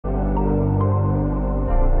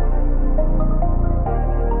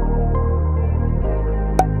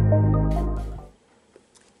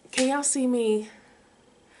y'all see me?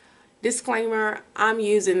 Disclaimer, I'm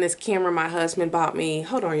using this camera my husband bought me.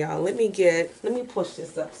 Hold on, y'all. Let me push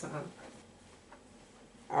this up some.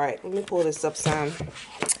 Alright, let me pull this up some.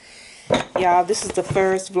 Y'all, this is the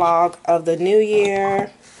first vlog of the new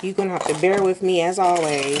year. You're gonna have to bear with me as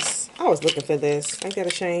always. I was looking for this. Ain't that a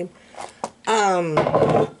shame?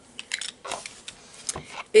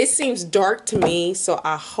 It seems dark to me, so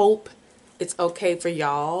I hope it's okay for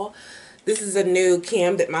y'all. This is a new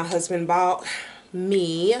cam that my husband bought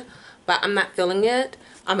me, but I'm not feeling it.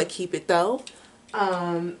 I'm gonna keep it though.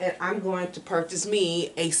 And I'm going to purchase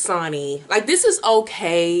me a Sony. Like, this is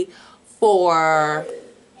okay for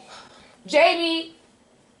JB.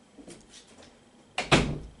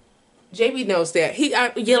 JB knows that.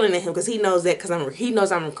 I'm yelling at him because he knows that he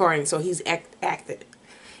knows I'm recording, so he's acted.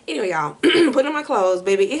 Anyway, y'all, put on my clothes,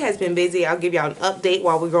 baby. It has been busy. I'll give y'all an update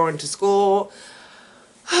while we're going to school.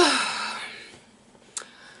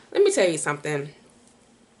 Let me tell you something.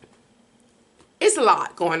 It's a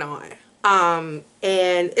lot going on. And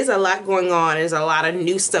it's a lot going on. There's a lot of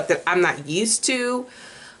new stuff that I'm not used to.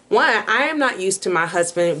 One, I am not used to my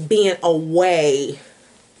husband being away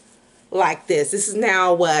like this. This is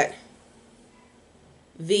now what?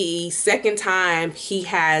 The second time he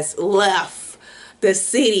has left the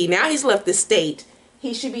city. Now he's left the state.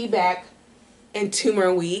 He should be back in 2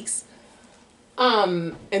 more weeks.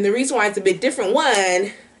 And the reason why it's a bit different,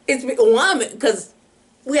 one, it's because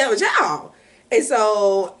we have a child. And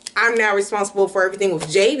so I'm now responsible for everything with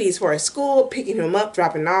JB as far as school, picking him up,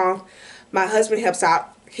 dropping off. My husband helps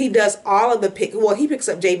out. He does all of the he picks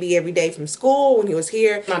up JB every day from school when he was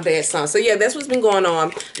here. My bad son. So yeah, that's what's been going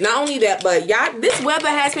on. Not only that, but y'all, this weather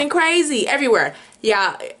has been crazy everywhere.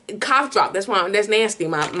 Yeah, cough drop. That's why that's nasty.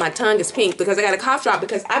 My tongue is pink because I got a cough drop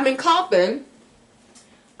because I've been coughing.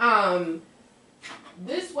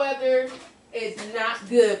 This weather is not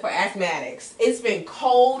good for asthmatics. It's been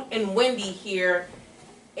cold and windy here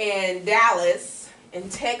in Dallas, in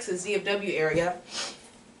Texas, DFW area.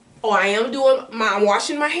 Oh, I am I'm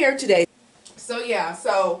washing my hair today. So yeah,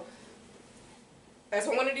 so that's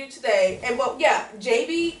what I'm gonna do today. And but yeah,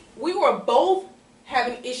 JB, we were both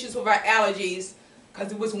having issues with our allergies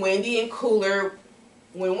because it was windy and cooler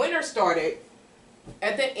when winter started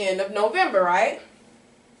at the end of November, right?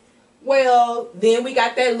 Well, then we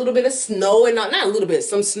got that little bit of snow and not a little bit,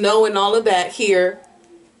 some snow and all of that here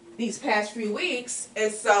these past few weeks.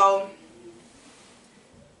 And so,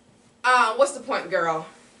 what's the point, girl?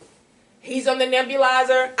 He's on the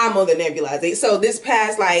nebulizer, I'm on the nebulizer. So this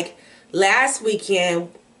past, like, last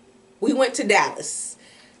weekend, we went to Dallas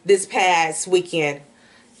this past weekend.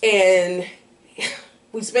 And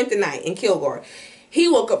we spent the night in Kilgore. He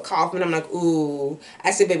woke up coughing. I'm like, ooh.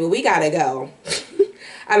 I said, baby, we gotta go.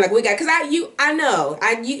 I'm like, because you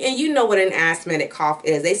know what an asthmatic cough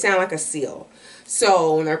is. They sound like a seal.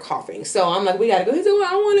 So when they're coughing. So I'm like, we gotta go. He said,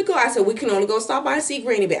 well, I want to go. I said, we can only go stop by and see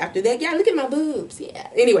Granny. But after that, yeah, look at my boobs. Yeah.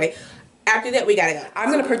 Anyway, after that, we gotta go. I'm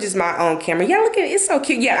gonna purchase my own camera. Yeah, look at it. It's so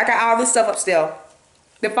cute. Yeah, I got all this stuff up still.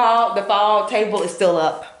 The fall table is still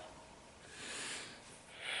up.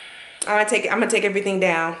 I'm gonna take everything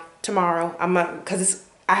down tomorrow.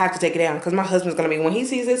 I have to take it down because my husband's gonna be, when he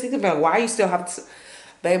sees this, he's gonna be like, why you still have to,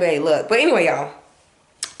 baby, look. But anyway, y'all,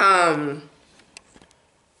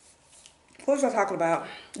 what was I talking about?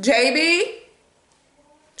 JB,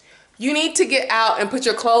 you need to get out and put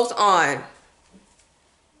your clothes on.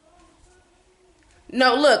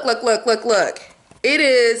 No, look. It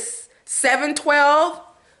is 7:12.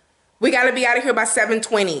 We gotta be out of here by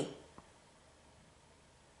 7:20.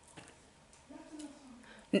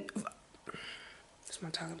 That's what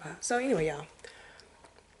I'm talking about. So anyway, y'all,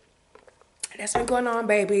 that's been going on,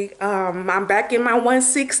 baby. I'm back in my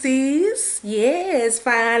 160s. Yes,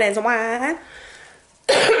 fine as wine.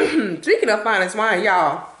 Speaking of fine as wine,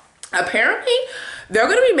 y'all, apparently they're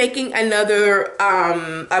going to be making another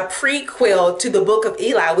a prequel to the Book of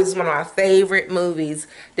Eli, which is one of my favorite movies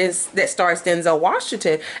that stars Denzel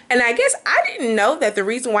Washington. And I guess I didn't know that the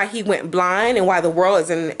reason why he went blind and why the world is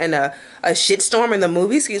in a shitstorm in the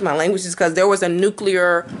movie, excuse my language, is because there was a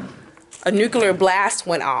nuclear blast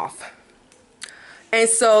went off. And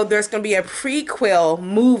so there's going to be a prequel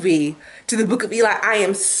movie to the Book of Eli. I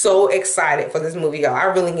am so excited for this movie, y'all. I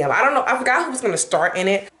really am. I don't know. I forgot who's going to star in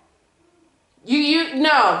it.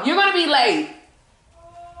 No, you're going to be late.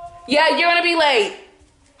 Yeah, you're going to be late.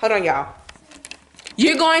 Hold on, y'all.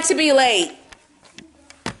 You're going to be late.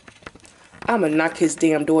 I'm going to knock his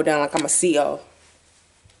damn door down like I'm a CO.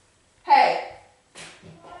 Hey.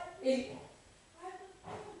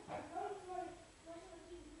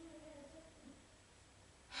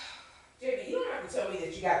 Jimmy, you don't have to tell me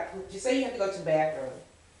that you got to, just say you have to go to the bathroom.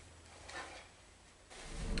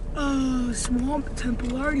 a swamp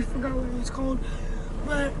temple. I already forgot what it was called.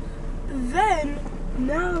 But then,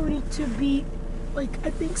 now we need to be, like,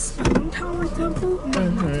 I think Stone Tower Temple?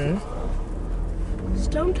 No.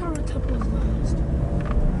 Stone Tower Temple is last.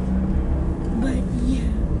 But, yeah.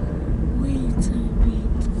 We need to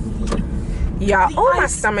be... Y'all, oh, my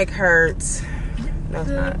stomach hurts. No, it's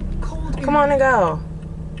not. Come on and go.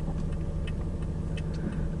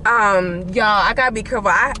 Y'all, I gotta be careful.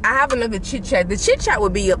 I have another chit chat. The chit chat will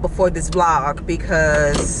be up before this vlog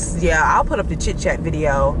because, yeah, I'll put up the chit chat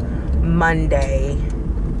video Monday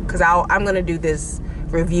because I'm gonna do this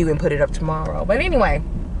review and put it up tomorrow. But anyway,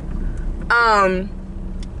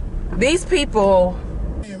 these people.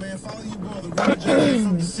 Hey man, follow your brother. JJ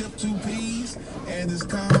from the Sip 2 P's, and it's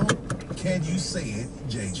called Can You Say It,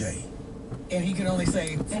 JJ. And he can only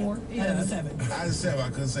say 4 out of the 7. Out of 7, I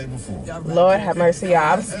couldn't say before. Lord have mercy,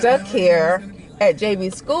 y'all. I'm stuck here at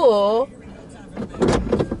JB school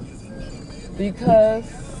because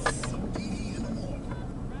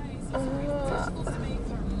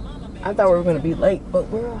I thought we were gonna be late, but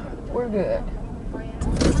we're good.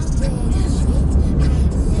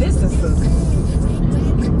 This is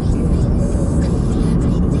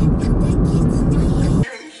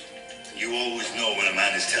You always know when a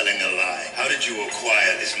man is telling a lie. How did you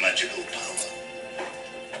acquire this magical power?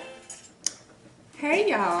 Hey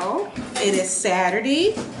y'all, it is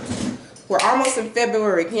Saturday. We're almost in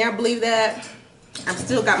February. Can y'all believe that? I've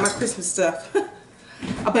still got my Christmas stuff.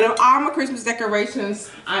 I put up all my Christmas decorations.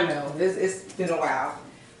 I know, it's been a while.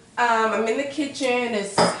 I'm in the kitchen.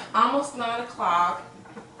 It's almost 9 o'clock.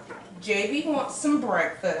 JB wants some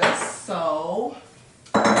breakfast, so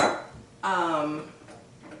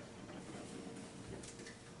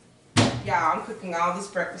y'all, I'm cooking all this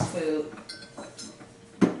breakfast food.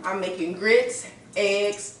 I'm making grits,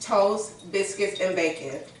 eggs, toast, biscuits, and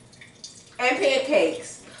bacon. And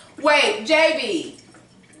pancakes. Wait, JB,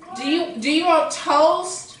 do you want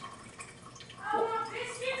toast? I want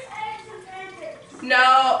biscuits, eggs, and pancakes.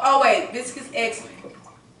 No, oh wait, biscuits, eggs.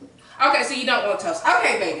 Okay, so you don't want toast.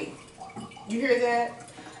 Okay, baby. You hear that?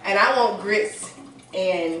 And I want grits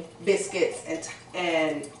and biscuits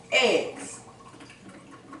and eggs.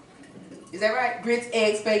 Is that right? Grits,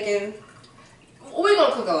 eggs, bacon. We're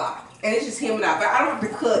gonna cook a lot. And it's just him and I. But I don't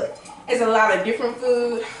have to cook. It's a lot of different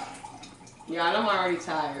food. Y'all, I'm already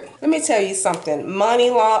tired. Let me tell you something. Money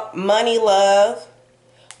love.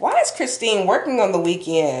 Why is Christine working on the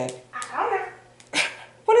weekend? I don't know.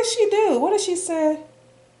 What did she do? What did she say?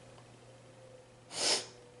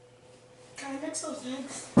 Can I mix those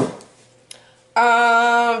eggs?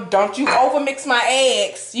 Don't you overmix my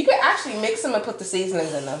eggs. You could actually mix them and put the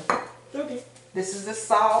seasonings in them. Okay. This is the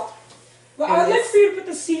salt. Well, I'd like for you to put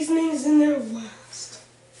the seasonings in there last.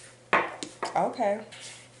 Okay.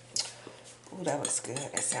 Ooh, that looks good.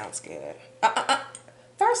 That sounds good.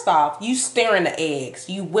 First off, you stir in the eggs.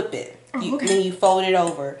 You whip it. Okay. Then you fold it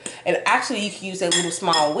over. And actually, you can use that little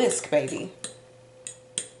small whisk, baby.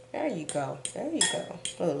 There you go. There you go.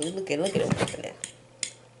 Oh, look at it whipping it.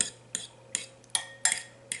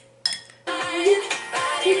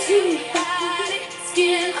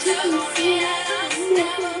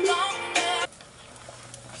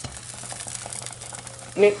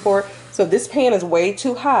 Nick for so this pan is way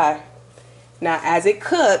too high. Now as it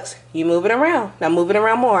cooks, you move it around. Now move it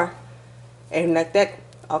around more. And let that,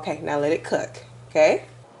 okay, now let it cook. Okay?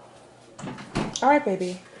 Alright,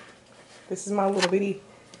 baby. This is my little bitty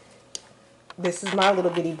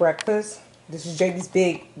breakfast. This is JB's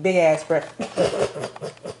big ass breakfast.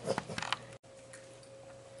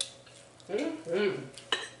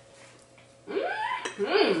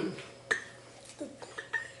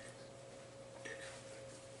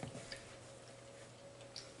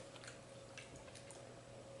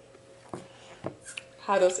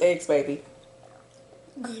 How are those eggs, baby?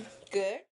 Good. Good.